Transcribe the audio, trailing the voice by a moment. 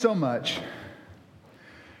So much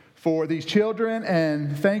for these children,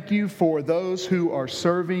 and thank you for those who are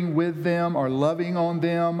serving with them, are loving on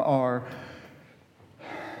them, are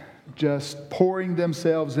just pouring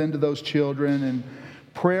themselves into those children and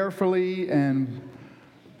prayerfully and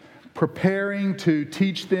preparing to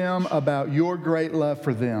teach them about your great love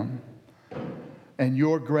for them and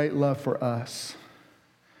your great love for us.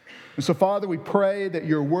 And so, Father, we pray that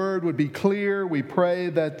your word would be clear. We pray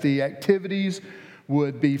that the activities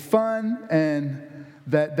would be fun and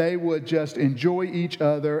that they would just enjoy each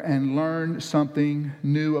other and learn something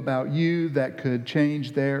new about you that could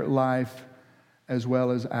change their life as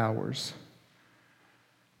well as ours.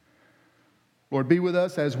 Lord, be with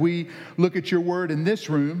us as we look at your word in this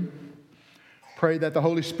room. Pray that the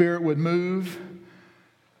Holy Spirit would move,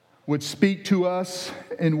 would speak to us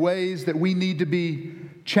in ways that we need to be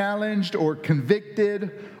challenged or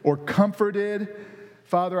convicted or comforted.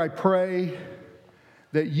 Father, I pray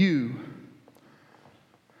that you,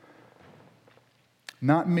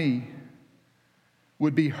 not me,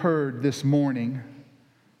 would be heard this morning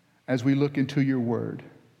as we look into your word.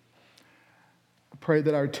 I pray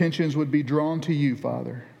that our attentions would be drawn to you,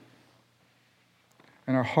 Father,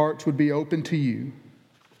 and our hearts would be open to you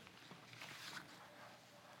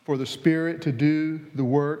for the Spirit to do the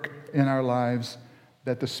work in our lives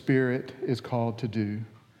that the Spirit is called to do.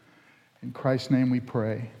 In Christ's name we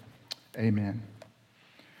pray. Amen.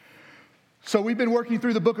 So we've been working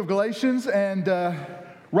through the book of Galatians, and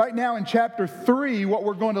right now in chapter 3, what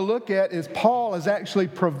we're going to look at is Paul is actually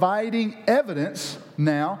providing evidence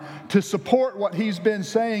now to support what he's been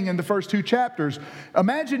saying in the first two chapters.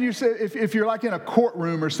 Imagine if you're like in a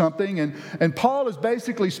courtroom or something, and Paul is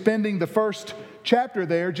basically spending the first chapter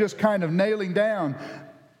there just kind of nailing down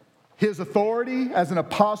his authority as an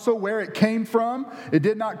apostle, where it came from. It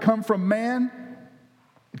did not come from man,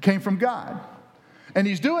 it came from God. And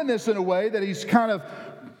he's doing this in a way that he's kind of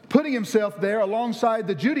putting himself there alongside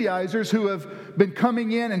the Judaizers who have been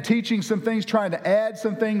coming in and teaching some things, trying to add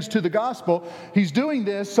some things to the gospel. He's doing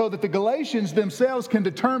this so that the Galatians themselves can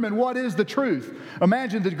determine what is the truth.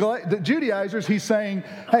 Imagine the Judaizers, he's saying,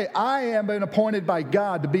 hey, I am been appointed by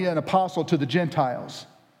God to be an apostle to the Gentiles.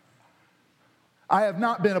 I have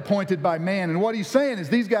not been appointed by man. And what he's saying is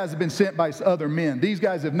these guys have been sent by other men. These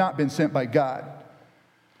guys have not been sent by God.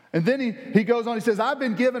 And then he goes on, he says, I've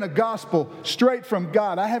been given a gospel straight from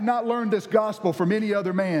God. I have not learned this gospel from any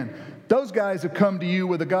other man. Those guys have come to you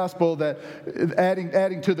with a gospel that,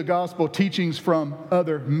 adding to the gospel teachings from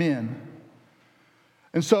other men.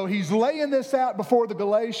 And so he's laying this out before the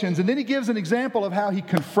Galatians, and then he gives an example of how he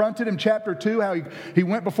confronted in chapter 2, how he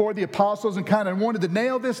went before the apostles and kind of wanted to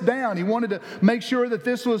nail this down. He wanted to make sure that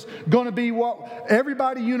this was going to be what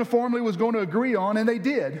everybody uniformly was going to agree on, and they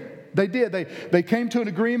did. They did. They came to an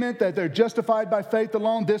agreement that they're justified by faith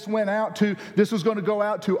alone. This was going to go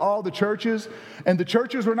out to all the churches. And the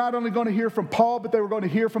churches were not only going to hear from Paul, but they were going to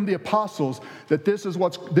hear from the apostles that this is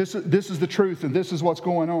the truth and this is what's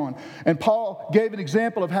going on. And Paul gave an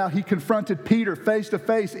example of how he confronted Peter face to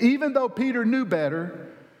face. Even though Peter knew better,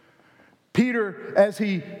 Peter, as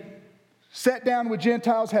he sat down with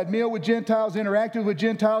Gentiles, had meal with Gentiles, interacted with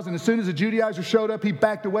Gentiles, and as soon as the Judaizers showed up, he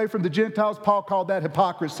backed away from the Gentiles. Paul called that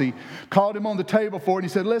hypocrisy, called him on the table for it. He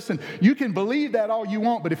said, listen, you can believe that all you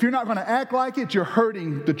want, but if you're not going to act like it, you're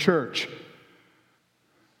hurting the church.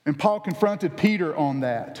 And Paul confronted Peter on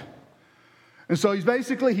that. And so he's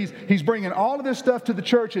bringing all of this stuff to the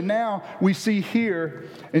church, and now we see here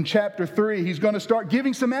in chapter 3, he's going to start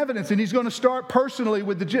giving some evidence, and he's going to start personally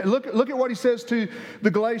with look at what he says to the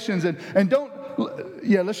Galatians,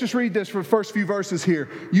 let's just read this for the first few verses here.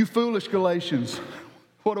 You foolish Galatians.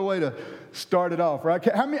 What a way to start it off, right?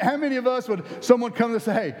 How many of us would someone come and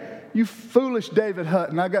say, hey, you foolish David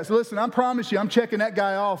Hutton? Listen, I promise you, I'm checking that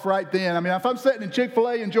guy off right then. I mean, if I'm sitting in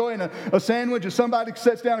Chick-fil-A enjoying a sandwich and somebody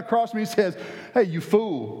sits down across from me and says, hey, you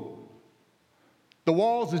fool. The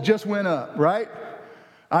walls has just went up, right?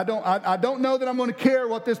 I don't know that I'm going to care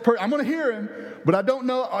what this person, I'm going to hear him, but I don't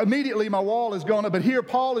know immediately my wall is going up. But here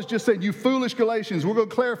Paul is just saying, you foolish Galatians. We're going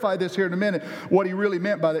to clarify this here in a minute, what he really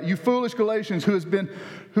meant by that. You foolish Galatians,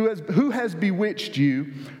 who has bewitched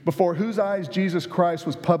you, before whose eyes Jesus Christ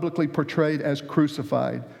was publicly portrayed as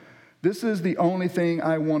crucified. This is the only thing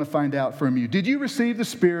I want to find out from you. Did you receive the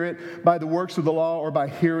Spirit by the works of the law or by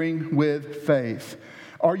hearing with faith?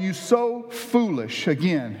 Are you so foolish?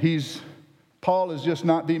 Again, Paul is just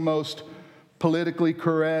not the most politically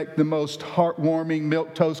correct, the most heartwarming,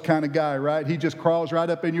 milquetoast kind of guy, right? He just crawls right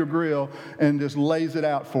up in your grill and just lays it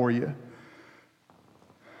out for you.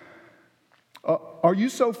 Are you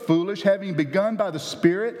so foolish, having begun by the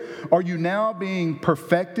Spirit? Are you now being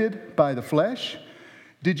perfected by the flesh?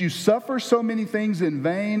 Did you suffer so many things in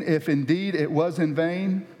vain, if indeed it was in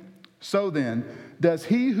vain? So then, does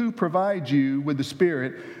he who provides you with the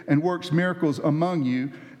Spirit and works miracles among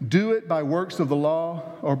you do it by works of the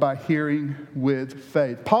law or by hearing with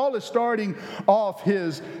faith? Paul is starting off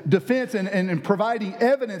his defense and providing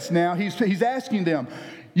evidence now. He's asking them,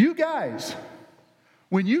 you guys,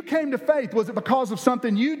 when you came to faith, was it because of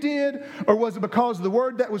something you did, or was it because of the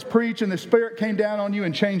word that was preached and the Spirit came down on you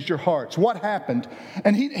and changed your hearts? What happened?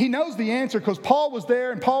 And he knows the answer because Paul was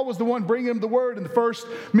there, and Paul was the one bringing him the word in the first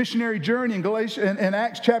missionary journey in Galatians and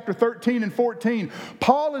Acts chapter 13 and 14.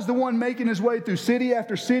 Paul is the one making his way through city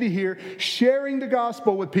after city here, sharing the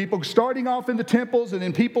gospel with people, starting off in the temples and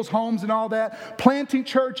in people's homes and all that, planting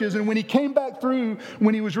churches. And when he came back through,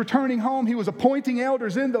 when he was returning home, he was appointing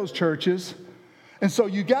elders in those churches. And so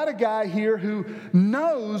you got a guy here who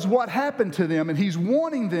knows what happened to them, and he's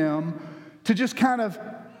wanting them to just kind of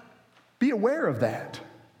be aware of that.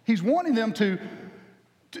 He's wanting them to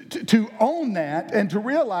own that and to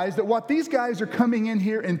realize that what these guys are coming in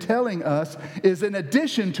here and telling us is in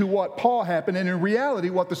addition to what Paul happened, and in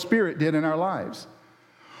reality what the Spirit did in our lives.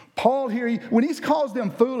 Paul here, when he calls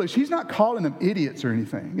them foolish, he's not calling them idiots or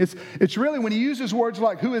anything. It's really when he uses words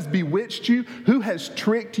like who has bewitched you, who has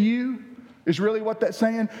tricked you, is really what that's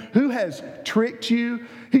saying. Who has tricked you?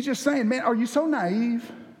 He's just saying, man, are you so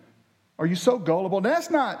naive? Are you so gullible? Now, that's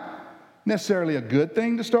not necessarily a good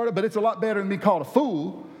thing to start with, but it's a lot better than being called a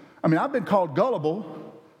fool. I mean, I've been called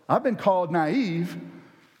gullible. I've been called naive.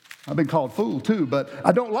 I've been called fool too, but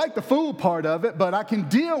I don't like the fool part of it, but I can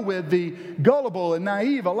deal with the gullible and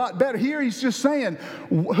naive a lot better. Here he's just saying,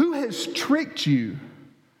 who has tricked you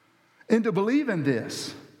into believing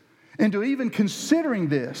this? Into even considering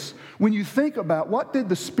this, when you think about what did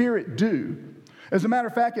the Spirit do? As a matter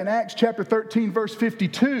of fact, in Acts chapter 13, verse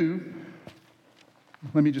 52,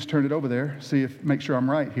 let me just turn it over there, make sure I'm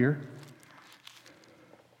right here.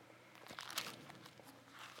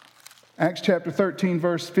 Acts chapter 13,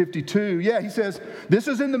 verse 52. Yeah, he says, this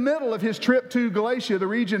is in the middle of his trip to Galatia, the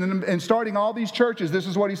region, and starting all these churches. This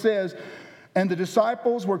is what he says. And the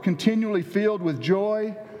disciples were continually filled with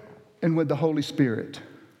joy and with the Holy Spirit.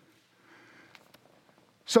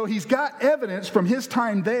 So he's got evidence from his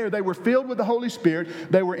time there. They were filled with the Holy Spirit.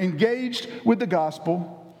 They were engaged with the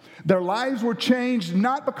gospel. Their lives were changed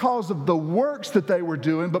not because of the works that they were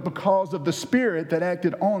doing, but because of the Spirit that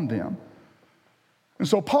acted on them. And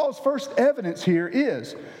so Paul's first evidence here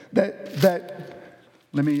is that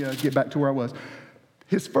let me get back to where I was.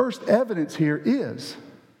 His first evidence here is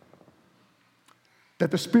that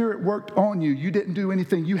the Spirit worked on you. You didn't do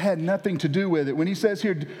anything. You had nothing to do with it. When he says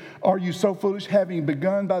here, are you so foolish, having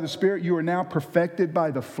begun by the Spirit, you are now perfected by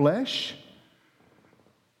the flesh?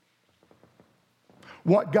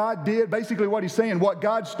 What God did, basically what he's saying, what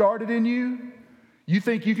God started in you, you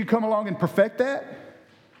think you could come along and perfect that?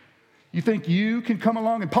 You think you can come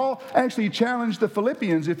along? And Paul actually challenged the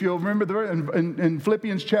Philippians, if you'll remember in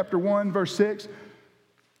Philippians chapter 1, verse 6,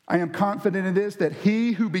 I am confident in this, that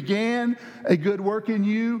he who began a good work in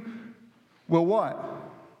you will what?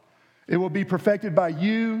 It will be perfected by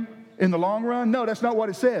you in the long run? No, that's not what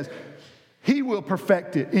it says. He will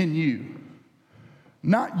perfect it in you.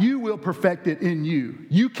 Not you will perfect it in you.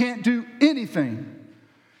 You can't do anything.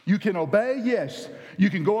 You can obey, yes. You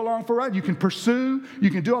can go along for a ride. You can pursue. You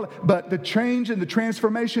can do all that. But the change and the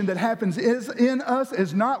transformation that happens in us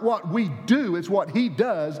is not what we do. It's what he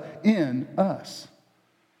does in us.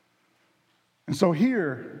 And so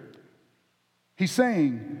here, he's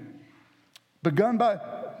saying,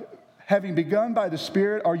 having begun by the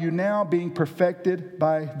Spirit, are you now being perfected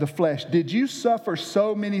by the flesh? Did you suffer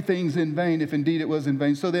so many things in vain, if indeed it was in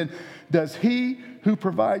vain? So then, does he who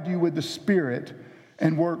provides you with the Spirit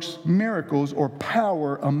and works miracles or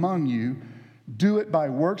power among you do it by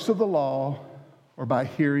works of the law or by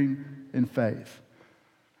hearing in faith?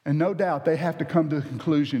 And no doubt they have to come to the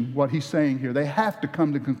conclusion, what he's saying here, they have to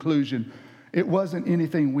come to the conclusion, it wasn't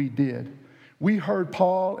anything we did. We heard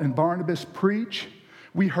Paul and Barnabas preach.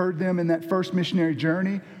 We heard them in that first missionary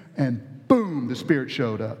journey, and boom, the Spirit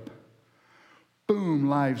showed up. Boom,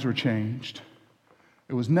 lives were changed.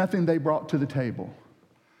 It was nothing they brought to the table.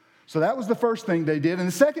 So that was the first thing they did. And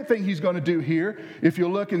the second thing he's going to do here, if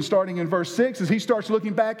you'll look and starting in verse 6, is he starts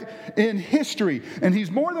looking back in history. And he's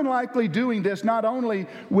more than likely doing this not only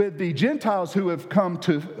with the Gentiles who have come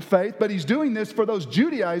to faith, but he's doing this for those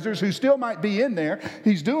Judaizers who still might be in there.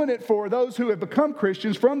 He's doing it for those who have become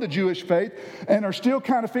Christians from the Jewish faith and are still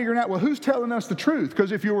kind of figuring out, well, who's telling us the truth?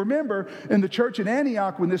 Because if you remember in the church in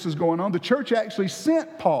Antioch when this is going on, the church actually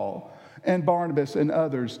sent Paul and Barnabas and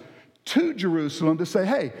others to Jerusalem to say,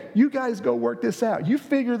 hey, you guys go work this out. You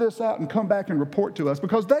figure this out and come back and report to us,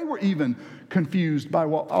 because they were even confused by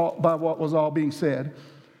what was all being said.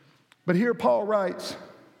 But here Paul writes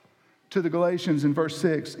to the Galatians in verse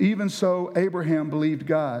 6, even so Abraham believed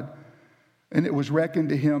God, and it was reckoned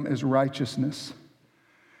to him as righteousness.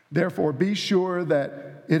 Therefore, be sure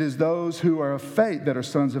that it is those who are of faith that are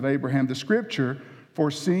sons of Abraham. The scripture,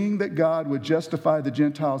 foreseeing that God would justify the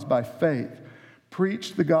Gentiles by faith,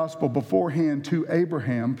 preached the gospel beforehand to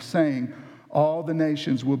Abraham, saying, all the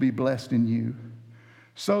nations will be blessed in you.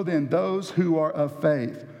 So then, those who are of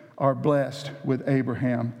faith are blessed with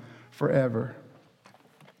Abraham forever.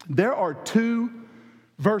 There are two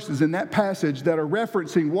verses in that passage that are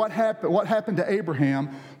referencing what happened to Abraham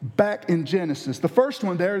back in Genesis. The first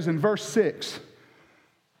one there is in verse 6,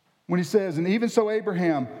 when he says, and even so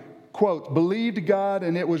Abraham, quote, believed God,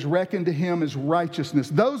 and it was reckoned to him as righteousness.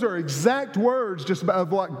 Those are exact words just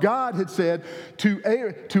of what God had said to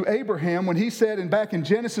Abraham when he said, and back in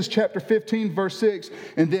Genesis chapter 15, verse 6,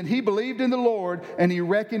 and then he believed in the Lord, and he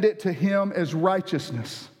reckoned it to him as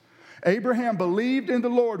righteousness. Abraham believed in the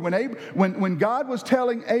Lord. When God was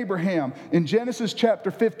telling Abraham in Genesis chapter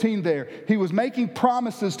 15 there, he was making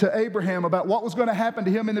promises to Abraham about what was going to happen to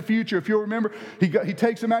him in the future. If you'll remember, he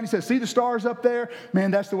takes him out and he says, see the stars up there? Man,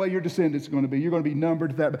 that's the way your descendants are going to be. You're going to be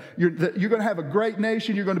numbered. You're going to have a great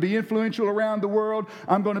nation. You're going to be influential around the world.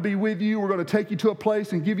 I'm going to be with you. We're going to take you to a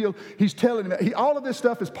place and give you. He's telling him, all of this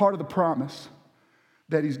stuff is part of the promise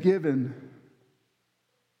that he's given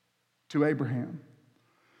to Abraham.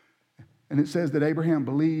 And it says that Abraham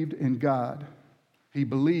believed in God. He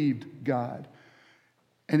believed God.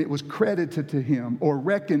 And it was credited to him or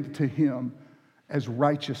reckoned to him as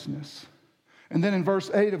righteousness. And then in verse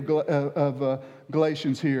 8 of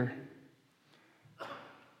Galatians here,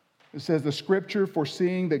 it says, the scripture,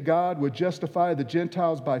 foreseeing that God would justify the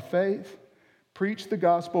Gentiles by faith, preached the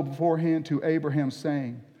gospel beforehand to Abraham,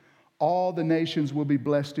 saying, all the nations will be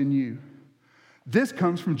blessed in you. This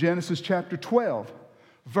comes from Genesis chapter 12.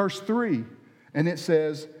 Verse 3, and it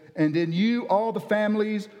says, and in you all the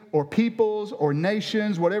families or peoples or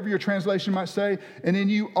nations, whatever your translation might say, and in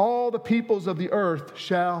you all the peoples of the earth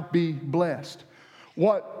shall be blessed.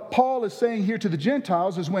 What Paul is saying here to the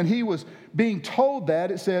Gentiles is when he was being told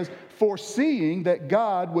that, it says, foreseeing that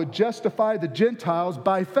God would justify the Gentiles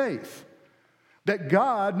by faith. That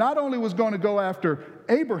God not only was going to go after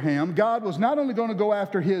Abraham, God was not only going to go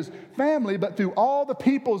after his family, but through all the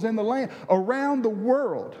peoples in the land around the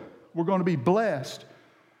world were going to be blessed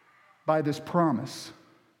by this promise.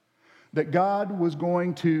 That God was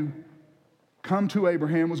going to come to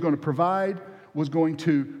Abraham, was going to provide, was going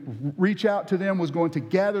to reach out to them, was going to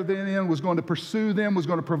gather them in, was going to pursue them, was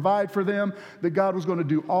going to provide for them, that God was going to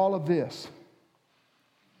do all of this.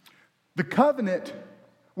 The covenant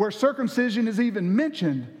where circumcision is even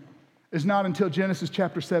mentioned is not until Genesis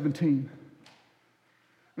chapter 17.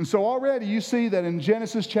 And so already you see that in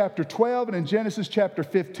Genesis chapter 12 and in Genesis chapter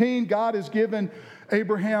 15, God has given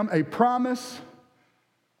Abraham a promise.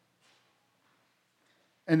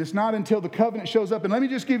 And it's not until the covenant shows up. And let me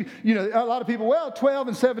just give you, a lot of people, well, 12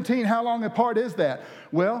 and 17, how long apart is that?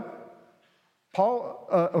 Well,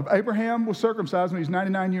 Abraham was circumcised when he was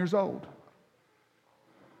 99 years old.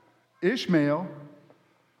 Ishmael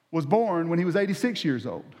was born when he was 86 years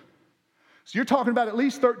old. So you're talking about at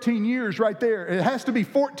least 13 years right there. It has to be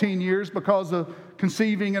 14 years because of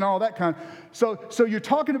conceiving and all that kind. So you're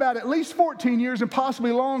talking about at least 14 years and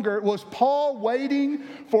possibly longer. Was Paul waiting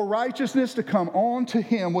for righteousness to come on to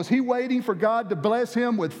him? Was he waiting for God to bless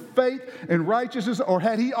him with faith and righteousness? Or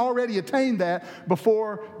had he already attained that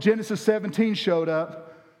before Genesis 17 showed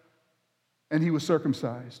up and he was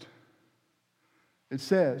circumcised? It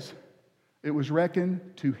says, it was reckoned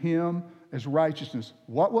to him as righteousness.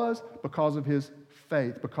 What was? Because of his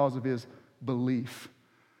faith, because of his belief.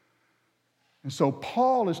 And so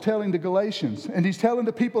Paul is telling the Galatians, and he's telling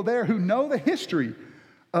the people there who know the history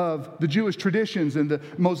of the Jewish traditions and the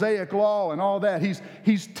Mosaic law and all that.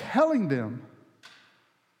 He's telling them,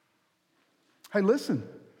 hey, listen,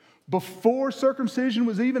 before circumcision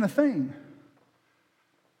was even a thing,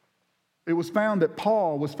 it was found that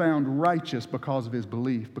Paul was found righteous because of his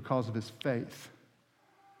belief, because of his faith.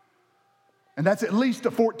 And that's at least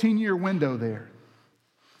a 14-year window there.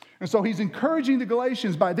 And so he's encouraging the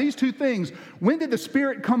Galatians by these two things. When did the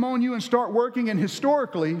Spirit come on you and start working? And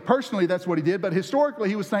historically, personally, that's what he did. But historically,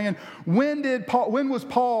 he was saying, when was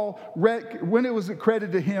it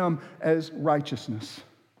credited to him as righteousness?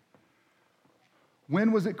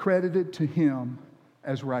 When was it credited to him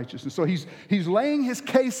as righteousness? So he's laying his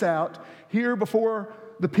case out here before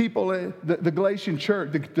the people, the Galatian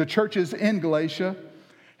church, the churches in Galatia.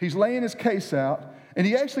 He's laying his case out, and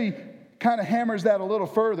he actually kind of hammers that a little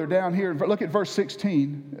further down here. Look at verse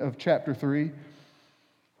 16 of chapter 3.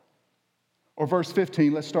 Or verse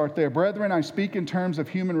 15, let's start there. Brethren, I speak in terms of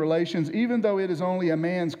human relations, even though it is only a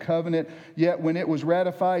man's covenant, yet when it was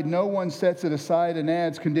ratified, no one sets it aside and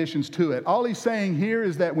adds conditions to it. All he's saying here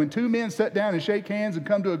is that when two men sit down and shake hands and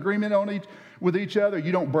come to agreement with each other,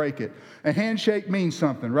 you don't break it. A handshake means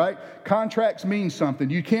something, right? Contracts mean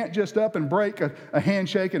something. You can't just up and break a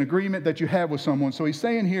handshake, an agreement that you have with someone. So he's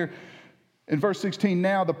saying here in verse 16,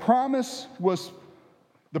 now the promises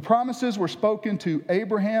were spoken to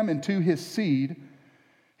Abraham and to his seed.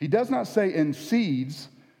 He does not say in seeds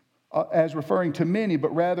as referring to many,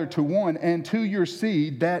 but rather to one, and to your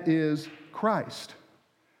seed, that is Christ.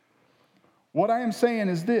 What I am saying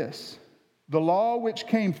is this: the law which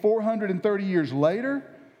came 430 years later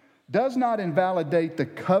does not invalidate the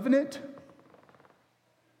covenant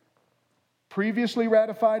previously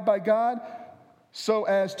ratified by God so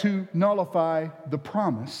as to nullify the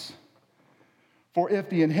promise. For if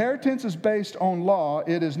the inheritance is based on law,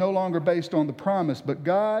 it is no longer based on the promise, but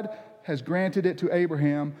God has granted it to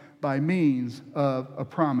Abraham by means of a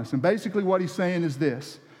promise. And basically what he's saying is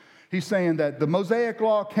this. He's saying that the Mosaic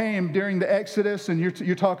law came during the Exodus, and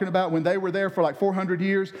you're talking about when they were there for like 400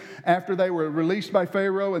 years after they were released by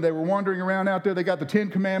Pharaoh and they were wandering around out there. They got the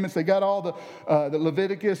 10 Commandments. They got all the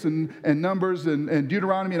Leviticus and Numbers and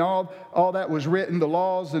Deuteronomy and all that was written, the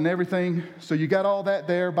laws and everything. So you got all that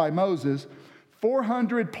there by Moses.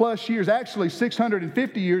 400 plus years, actually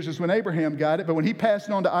 650 years is when Abraham got it, but when he passed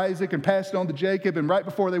it on to Isaac and passed it on to Jacob, and right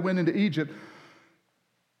before they went into Egypt,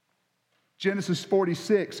 Genesis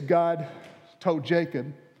 46, God told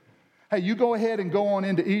Jacob, hey, you go ahead and go on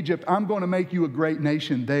into Egypt. I'm going to make you a great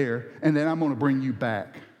nation there, and then I'm going to bring you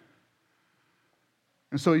back.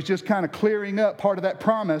 And so he's just kind of clearing up part of that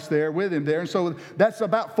promise there with him there. And so that's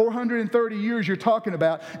about 430 years you're talking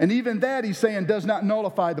about. And even that, he's saying, does not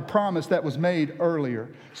nullify the promise that was made earlier.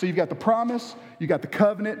 So you've got the promise, you got the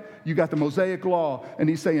covenant, you got the Mosaic law. And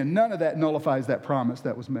he's saying none of that nullifies that promise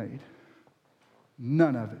that was made.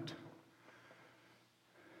 None of it.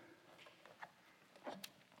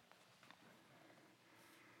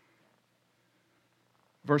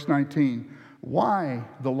 Verse 19, why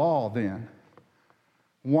the law then?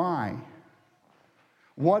 Why?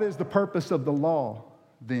 What is the purpose of the law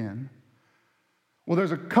then? Well,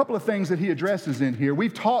 there's a couple of things that he addresses in here.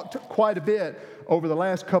 We've talked quite a bit over the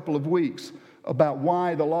last couple of weeks about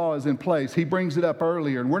why the law is in place. He brings it up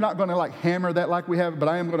earlier, and we're not going to hammer that like we have, but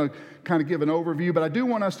I am going to kind of give an overview. But I do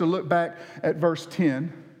want us to look back at verse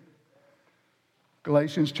 10.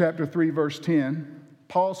 Galatians chapter 3, verse 10.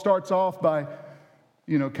 Paul starts off by,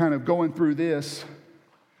 kind of going through this.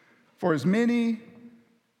 For as many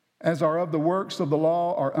as are of the works of the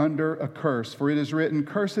law are under a curse. For it is written,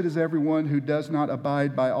 cursed is everyone who does not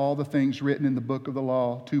abide by all the things written in the book of the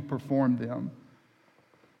law to perform them.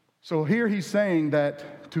 So here he's saying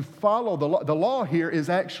that to follow the law here is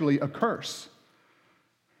actually a curse.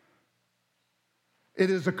 It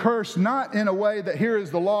is a curse not in a way that here is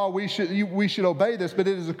the law, we should obey this, but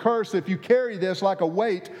it is a curse if you carry this like a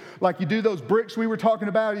weight, like you do those bricks we were talking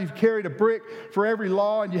about. You've carried a brick for every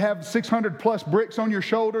law and you have 600 plus bricks on your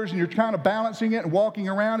shoulders and you're kind of balancing it and walking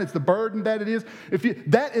around. It's the burden that it is.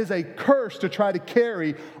 That is a curse to try to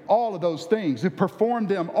carry all of those things, to perform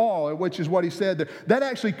them all, which is what he said there. That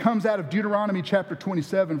actually comes out of Deuteronomy chapter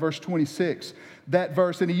 27, verse 26. That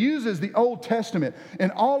verse, and he uses the Old Testament. In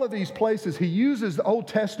all of these places, he uses the Old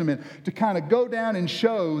Testament to kind of go down and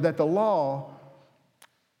show that the law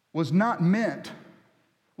was not meant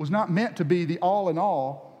to be the all in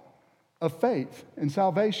all of faith and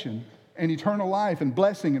salvation and eternal life and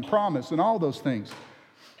blessing and promise and all those things.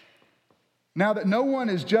 Now that no one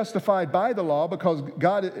is justified by the law because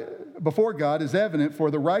before God is evident, for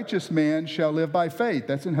the righteous man shall live by faith.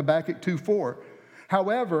 That's in Habakkuk 2:4.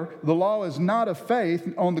 However, the law is not of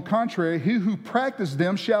faith. On the contrary, he who practices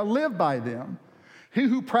them shall live by them. He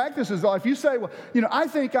who practices law, if you say, well, I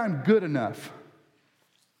think I'm good enough.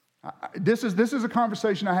 This is a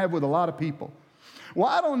conversation I have with a lot of people. Well,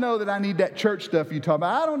 I don't know that I need that church stuff you talk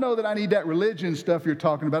about. I don't know that I need that religion stuff you're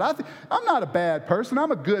talking about. I'm not a bad person.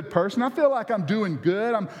 I'm a good person. I feel like I'm doing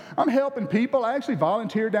good. I'm helping people. I actually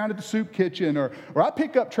volunteer down at the soup kitchen, or I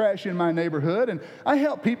pick up trash in my neighborhood, and I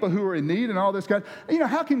help people who are in need and all this kind of,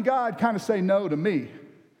 how can God kind of say no to me?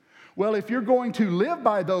 Well, if you're going to live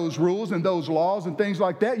by those rules and those laws and things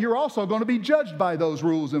like that, you're also going to be judged by those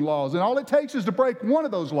rules and laws. And all it takes is to break one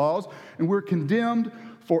of those laws, and we're condemned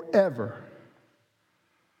forever.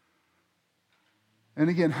 And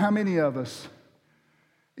again, how many of us,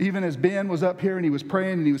 Even as Ben was up here and he was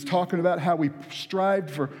praying and he was talking about how we strived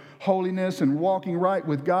for holiness and walking right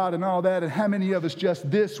with God and all that, and how many of us just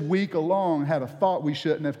this week alone had a thought we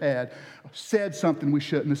shouldn't have had, said something we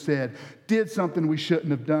shouldn't have said, did something we shouldn't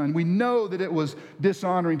have done. We know that it was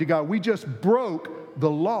dishonoring to God. We just broke the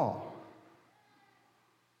law.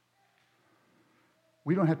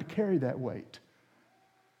 We don't have to carry that weight.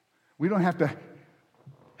 We don't have to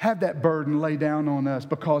have that burden lay down on us,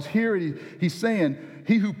 because here he's saying,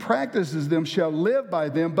 he who practices them shall live by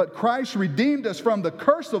them, but Christ redeemed us from the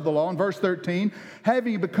curse of the law, in verse 13,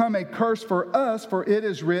 having become a curse for us, for it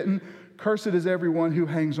is written, cursed is everyone who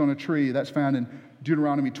hangs on a tree. That's found in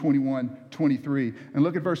Deuteronomy 21:23. And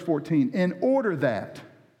look at verse 14. In order that,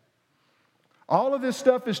 all of this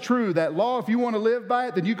stuff is true. That law, if you want to live by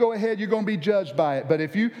it, then you go ahead, you're going to be judged by it. But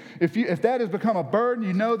if that has become a burden,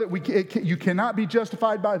 you know that you cannot be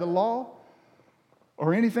justified by the law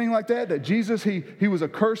or anything like that, that Jesus, he was a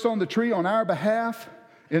curse on the tree on our behalf,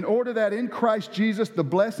 in order that in Christ Jesus the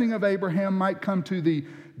blessing of Abraham might come to the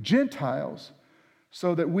Gentiles,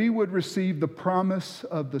 so that we would receive the promise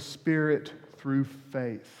of the Spirit through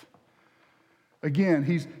faith. Again,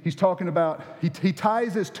 he's talking about, he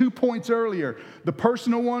ties his 2 points earlier. The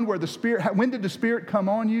personal one, where the Spirit, when did the Spirit come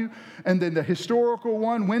on you? And then the historical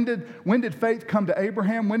one, when did faith come to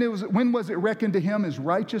Abraham? When was it reckoned to him as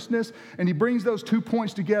righteousness? And he brings those 2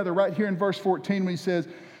 points together right here in verse 14 when he says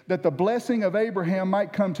that the blessing of Abraham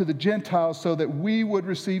might come to the Gentiles, so that we would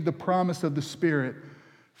receive the promise of the Spirit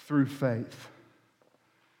through faith.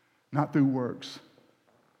 Not through works,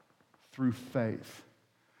 through faith.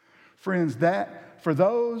 Friends, that for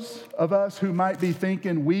those of us who might be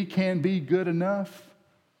thinking we can be good enough,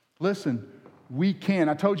 listen, we can.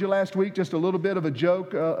 I told you last week just a little bit of a joke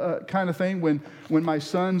kind of thing when my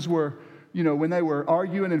sons were, when they were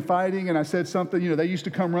arguing and fighting, and I said something, they used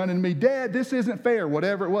to come running to me, Dad, this isn't fair,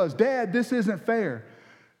 whatever it was. Dad, this isn't fair.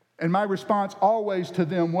 And my response always to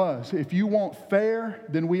them was, if you want fair,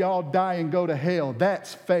 then we all die and go to hell.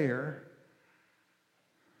 That's fair.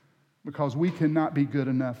 Because we cannot be good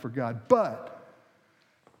enough for God. But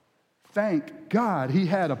thank God he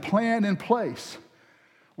had a plan in place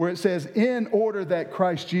where it says, in order that in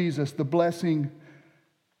Christ Jesus, the blessing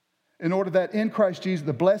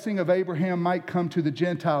of Abraham might come to the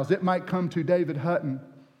Gentiles. It might come to David Hutton.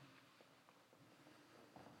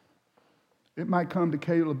 It might come to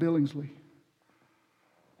Caleb Billingsley.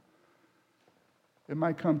 It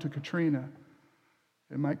might come to Katrina.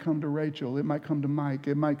 It might come to Rachel. It might come to Mike.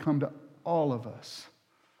 It might come to all of us.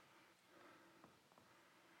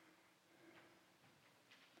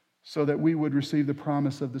 So that we would receive the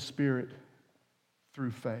promise of the Spirit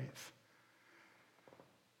through faith.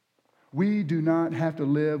 We do not have to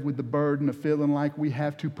live with the burden of feeling like we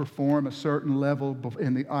have to perform a certain level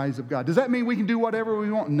in the eyes of God. Does that mean we can do whatever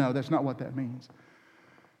we want? No, that's not what that means.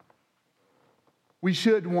 We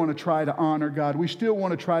should want to try to honor God. We still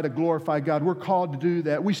want to try to glorify God. We're called to do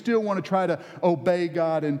that. We still want to try to obey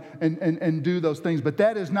God and do those things. But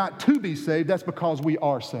that is not to be saved. That's because we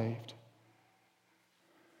are saved.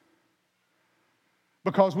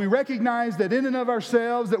 Because we recognize that in and of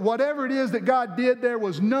ourselves, that whatever it is that God did, there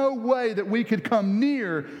was no way that we could come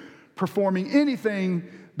near performing anything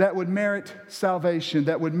that would merit salvation,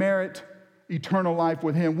 that would merit eternal life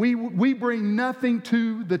with Him. We bring nothing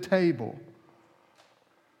to the table.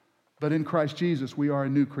 But in Christ Jesus, we are a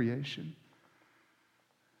new creation.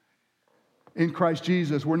 In Christ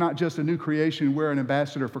Jesus, we're not just a new creation, we're an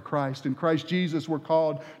ambassador for Christ. In Christ Jesus, we're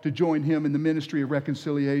called to join Him in the ministry of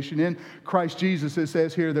reconciliation. In Christ Jesus, it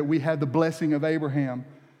says here that we have the blessing of Abraham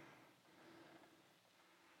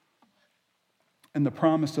and the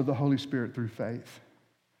promise of the Holy Spirit through faith.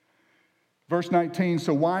 Verse 19,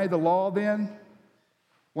 so why the law then?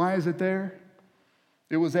 Why is it there?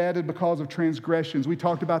 It was added because of transgressions. We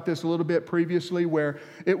talked about this a little bit previously, where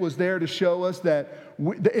it was there to show us that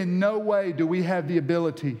in no way do we have the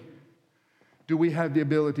ability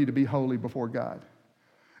to be holy before God.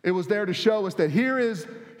 It was there to show us that here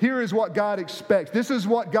is what God expects. This is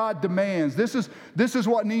what God demands. This is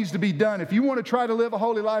what needs to be done. If you want to try to live a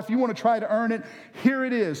holy life, if you want to try to earn it, here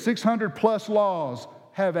it is, 600 plus laws.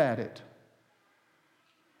 Have at it.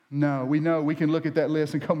 No, we know we can look at that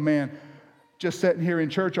list and go, man, just sitting here in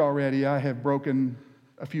church already, I have broken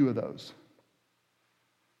a few of those.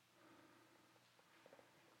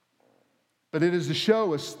 But it is to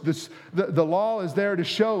show us, the law is there to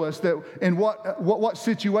show us that in what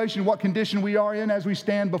situation, what condition we are in as we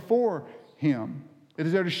stand before Him. It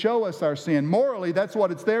is there to show us our sin. Morally, that's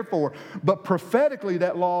what it's there for. But prophetically,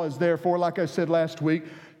 that law is there for, like I said last week,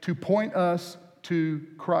 to point us to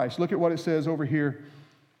Christ. Look at what it says over here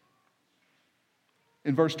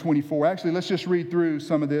in verse 24. Actually, let's just read through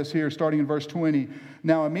some of this here, starting in verse 20.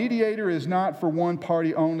 Now, a mediator is not for one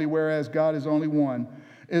party only, whereas God is only one.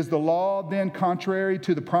 Is the law then contrary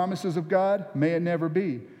to the promises of God? May it never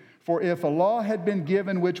be. For if a law had been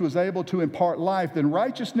given which was able to impart life, then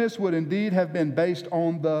righteousness would indeed have been based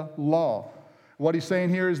on the law. What he's saying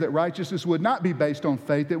here is that righteousness would not be based on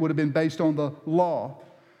faith. It would have been based on the law.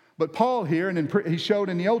 But Paul here, and he showed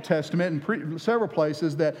in the Old Testament in several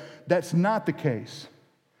places that that's not the case.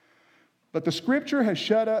 But the Scripture has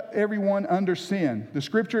shut up everyone under sin. The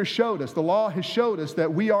Scripture has showed us, the law has showed us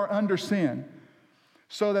that we are under sin,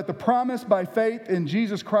 so that the promise by faith in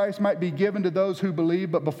Jesus Christ might be given to those who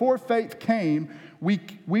believe. But before faith came,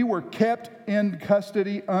 we were kept in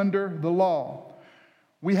custody under the law.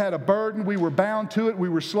 We had a burden. We were bound to it. We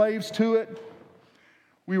were slaves to it.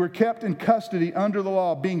 We were kept in custody under the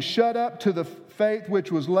law, being shut up to the faith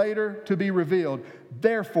which was later to be revealed.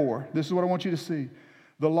 Therefore, this is what I want you to see.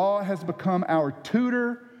 The law has become our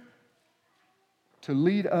tutor to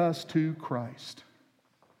lead us to Christ,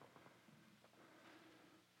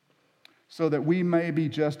 so that we may be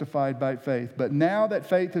justified by faith. But now that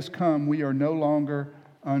faith has come, we are no longer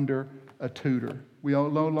under a tutor. We no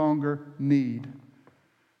longer need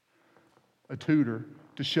a tutor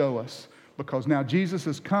to show us, because now Jesus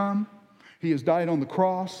has come. He has died on the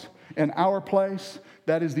cross in our place.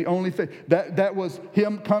 That is the only thing. That was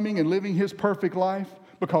Him coming and living His perfect life,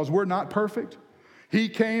 because we're not perfect. He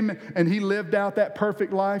came and He lived out that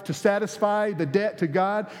perfect life to satisfy the debt to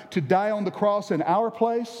God, to die on the cross in our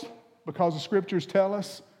place, because the Scriptures tell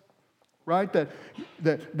us, right, that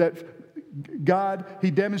God,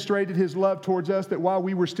 He demonstrated His love towards us, that while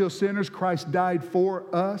we were still sinners, Christ died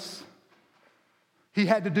for us. He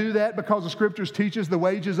had to do that because the Scriptures teach us the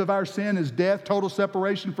wages of our sin is death, total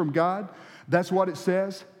separation from God. That's what it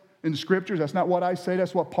says in the Scriptures. That's not what I say.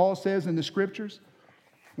 That's what Paul says in the Scriptures.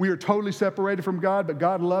 We are totally separated from God, but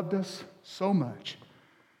God loved us so much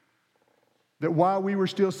that while we were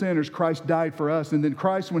still sinners, Christ died for us. And then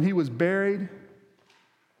Christ, when He was buried,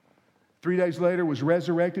 3 days later was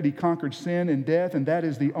resurrected. He conquered sin and death, and that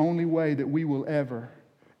is the only way that we will ever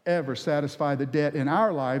satisfy the debt in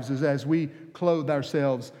our lives, is as we clothe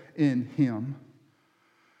ourselves in Him.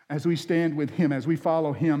 As we stand with Him, as we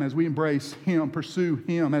follow Him, as we embrace Him, pursue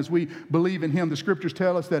Him, as we believe in Him. The Scriptures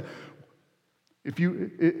tell us that if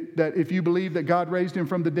you believe that God raised Him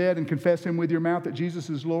from the dead and confess Him with your mouth that Jesus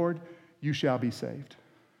is Lord, you shall be saved.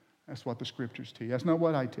 That's what the Scriptures teach. That's not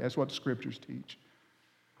what I teach. That's what the Scriptures teach.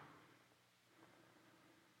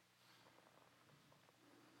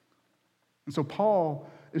 And so Paul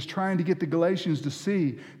is trying to get the Galatians to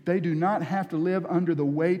see they do not have to live under the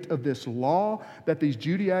weight of this law that these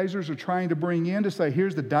Judaizers are trying to bring in, to say,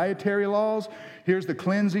 here's the dietary laws, here's the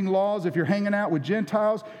cleansing laws if you're hanging out with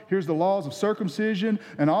Gentiles, here's the laws of circumcision,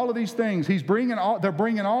 and all of these things. They're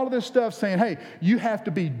bringing all of this stuff, saying, hey, you have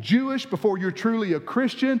to be Jewish before you're truly a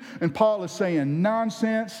Christian. And Paul is saying,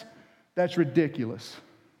 nonsense, that's ridiculous.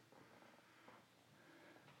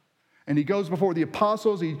 And he goes before the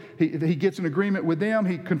apostles. He gets an agreement with them.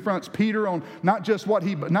 He confronts Peter on not just what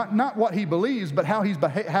he believes, but how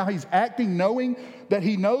he's acting, knowing that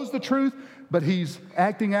he knows the truth, but he's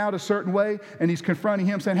acting out a certain way. And he's confronting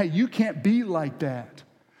him, saying, "Hey, you can't be like that.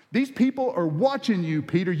 These people are watching you,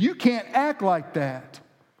 Peter. You can't act like that.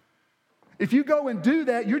 If you go and do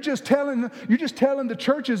that, you're just telling the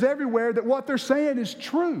churches everywhere that what they're saying is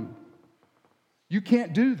true. You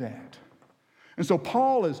can't do that." And so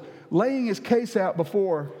Paul is laying his case out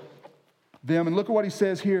before them, and look at what he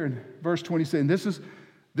says here in verse 27. This is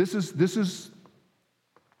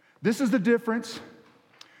the difference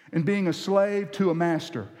in being a slave to a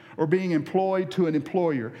master or being employed to an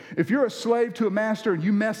employer. If you're a slave to a master and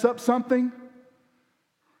you mess up something,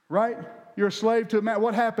 right? You're a slave to a master.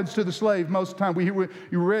 What happens to the slave most of the time?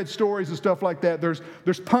 You read stories and stuff like that. There's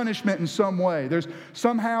punishment in some way. There's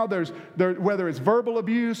whether it's verbal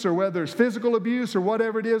abuse or whether it's physical abuse or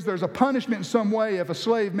whatever it is, there's a punishment in some way if a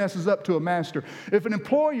slave messes up to a master. If an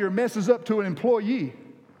employer messes up to an employee,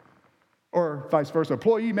 or vice versa,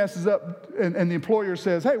 employee messes up and the employer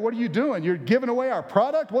says, "Hey, what are you doing? You're giving away our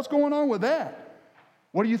product? What's going on with that?"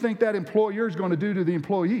 What do you think that employer is going to do to the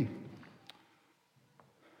employee?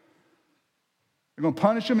 They're going to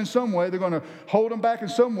punish them in some way. They're going to hold them back in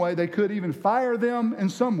some way. They could even fire them in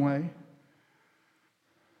some way.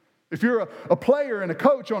 If you're a player and a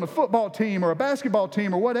coach on a football team or a basketball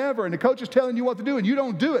team or whatever, and the coach is telling you what to do and you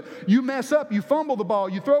don't do it, you mess up, you fumble the ball,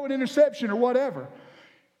 you throw an interception or whatever,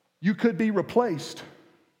 you could be replaced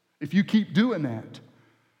if you keep doing that.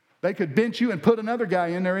 They could bench you and put another guy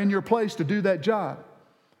in there in your place to do that job.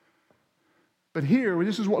 But here,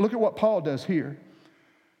 look at what Paul does here.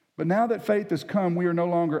 But now that faith has come, we are no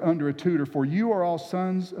longer under a tutor, for you are all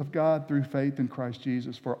sons of God through faith in Christ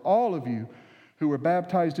Jesus. For all of you who were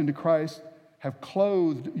baptized into Christ have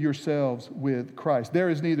clothed yourselves with Christ. There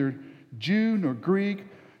is neither Jew nor Greek,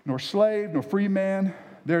 nor slave nor free man.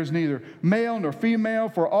 There is neither male nor female,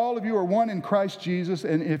 for all of you are one in Christ Jesus.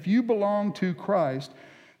 And if you belong to Christ,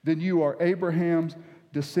 then you are Abraham's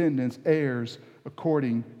descendants, heirs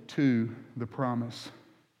according to the promise.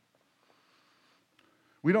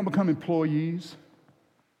 We don't become employees.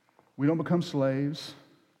 We don't become slaves.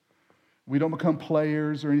 We don't become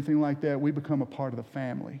players or anything like that. We become a part of the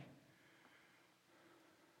family.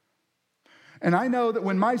 And I know that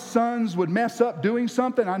when my sons would mess up doing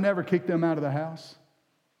something, I never kicked them out of the house.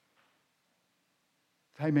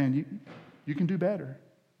 Hey, man, you can do better.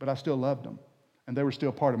 But I still loved them. And they were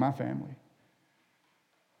still part of my family.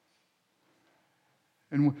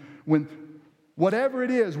 And when whatever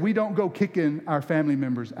it is, we don't go kicking our family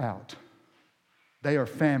members out. They are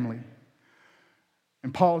family.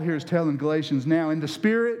 And Paul here is telling Galatians now, in the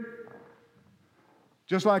Spirit,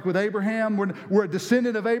 just like with Abraham, we're a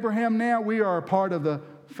descendant of Abraham now. We are a part of the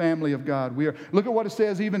family of God. Look at what it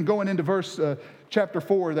says even going into chapter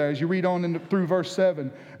 4 there as you read on through verse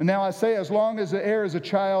 7. And now I say, as long as the heir is a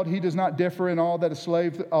child, he does not differ in all that a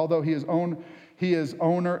slave, although he is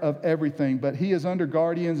owner of everything. But he is under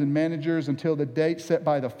guardians and managers until the date set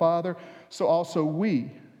by the Father. So also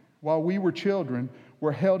we, while we were children,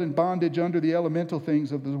 were held in bondage under the elemental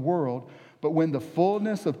things of the world. But when the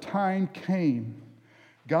fullness of time came,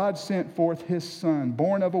 God sent forth his Son,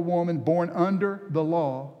 born of a woman, born under the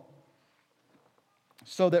law,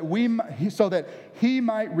 so that he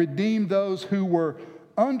might redeem those who were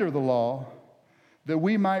under the law, that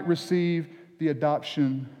we might receive the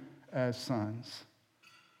adoption as sons.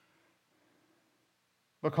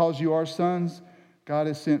 Because you are sons, God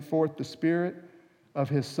has sent forth the Spirit of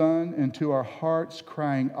his Son into our hearts,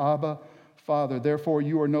 crying, Abba, Father. Therefore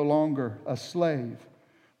you are no longer a slave,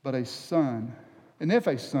 but a son. And if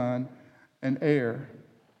a son, an heir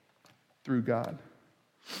through God.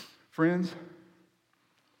 Friends,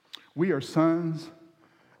 we are sons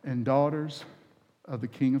and daughters of the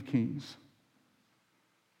King of Kings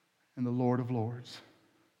and the Lord of Lords.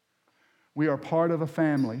 We are part of a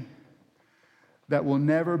family that will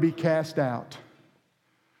never be cast out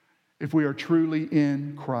if we are truly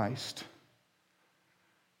in Christ.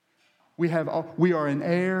 We are an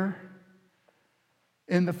heir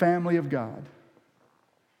in the family of God.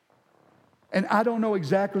 And I don't know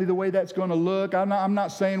exactly the way that's going to look. I'm not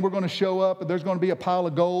saying we're going to show up and there's going to be a pile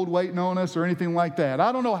of gold waiting on us or anything like that.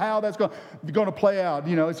 I don't know how that's going to play out.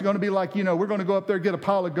 It's going to be like, we're going to go up there, get a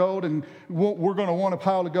pile of gold, and we're going to want a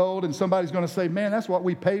pile of gold, and somebody's going to say, man, that's what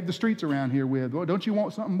we paved the streets around here with. Well, don't you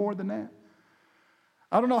want something more than that?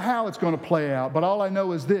 I don't know how it's going to play out, but all I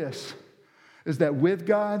know is this, is that with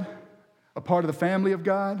God, a part of the family of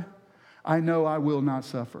God, I know I will not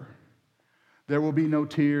suffer. There will be no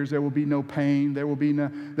tears. There will be no pain. There will be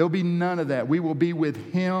none of that. We will be with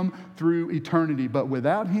him through eternity. But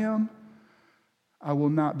without him, I will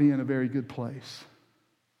not be in a very good place.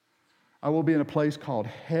 I will be in a place called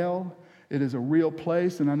hell. It is a real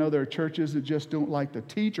place, and I know there are churches that just don't like to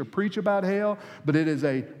teach or preach about hell, but it is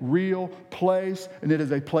a real place, and it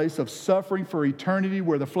is a place of suffering for eternity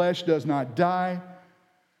where the flesh does not die.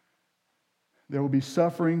 There will be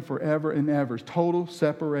suffering forever and ever. Total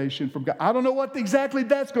separation from God. I don't know what exactly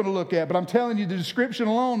that's going to look at, but I'm telling you, the description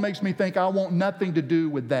alone makes me think I want nothing to do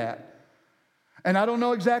with that. And I don't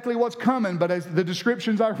know exactly what's coming, but as the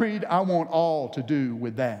descriptions I read, I want all to do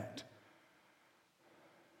with that.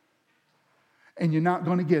 And you're not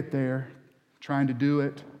going to get there trying to do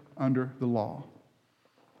it under the law.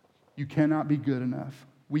 You cannot be good enough.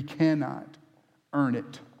 We cannot earn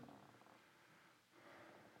it.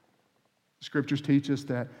 Scriptures teach us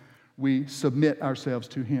that we submit ourselves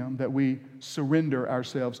to him, that we surrender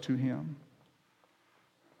ourselves to him.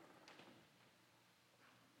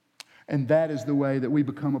 And that is the way that we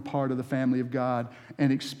become a part of the family of God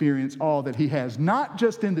and experience all that he has, not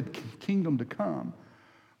just in the kingdom to come,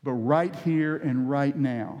 but right here and right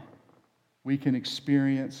now. We can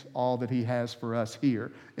experience all that he has for us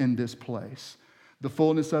here in this place. The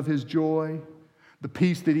fullness of his joy, the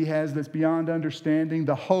peace that he has that's beyond understanding,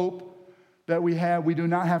 the hope that we have. We do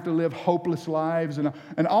not have to live hopeless lives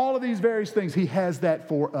and all of these various things. He has that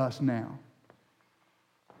for us now.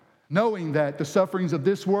 Knowing that the sufferings of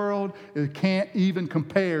this world, it can't even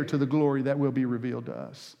compare to the glory that will be revealed to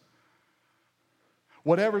us.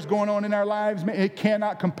 Whatever's going on in our lives, it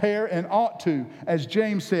cannot compare and ought to. As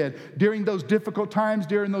James said, during those difficult times,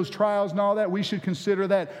 during those trials and all that, we should consider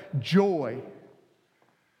that joy.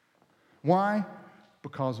 Why?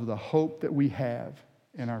 because of the hope that we have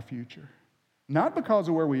in our future. Not because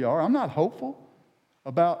of where we are. I'm not hopeful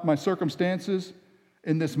about my circumstances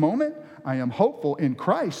in this moment. I am hopeful in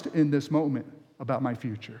Christ in this moment about my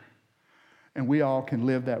future. And we all can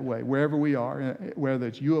live that way, wherever we are, whether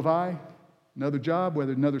it's U of I, another job,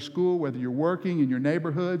 whether another school, whether you're working in your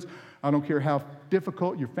neighborhoods. I don't care how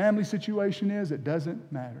difficult your family situation is. It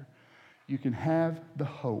doesn't matter. You can have the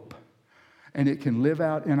hope, and it can live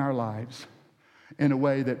out in our lives in a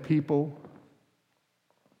way that people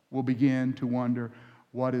will begin to wonder,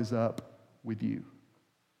 what is up with you?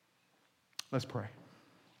 Let's pray.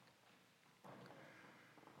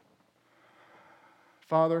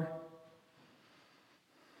 Father,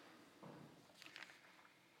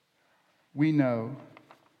 we know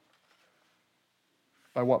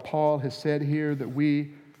by what Paul has said here that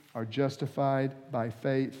we are justified by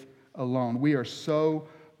faith alone. We are so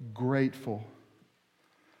grateful,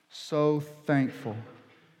 so thankful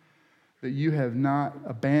that you have not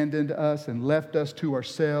abandoned us and left us to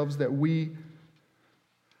ourselves, that we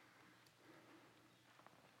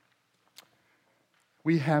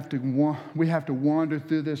have to wander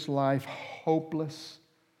through this life hopeless,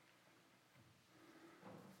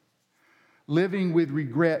 living with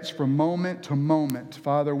regrets from moment to moment.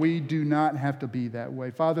 Father, we do not have to be that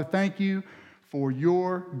way. Father, thank you for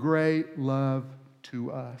your great love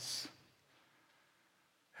to us.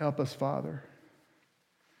 Help us, Father.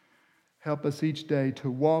 Help us each day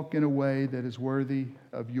to walk in a way that is worthy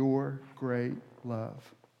of your great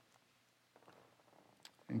love.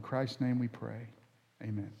 In Christ's name we pray.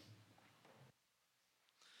 Amen.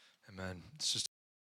 Amen. It's just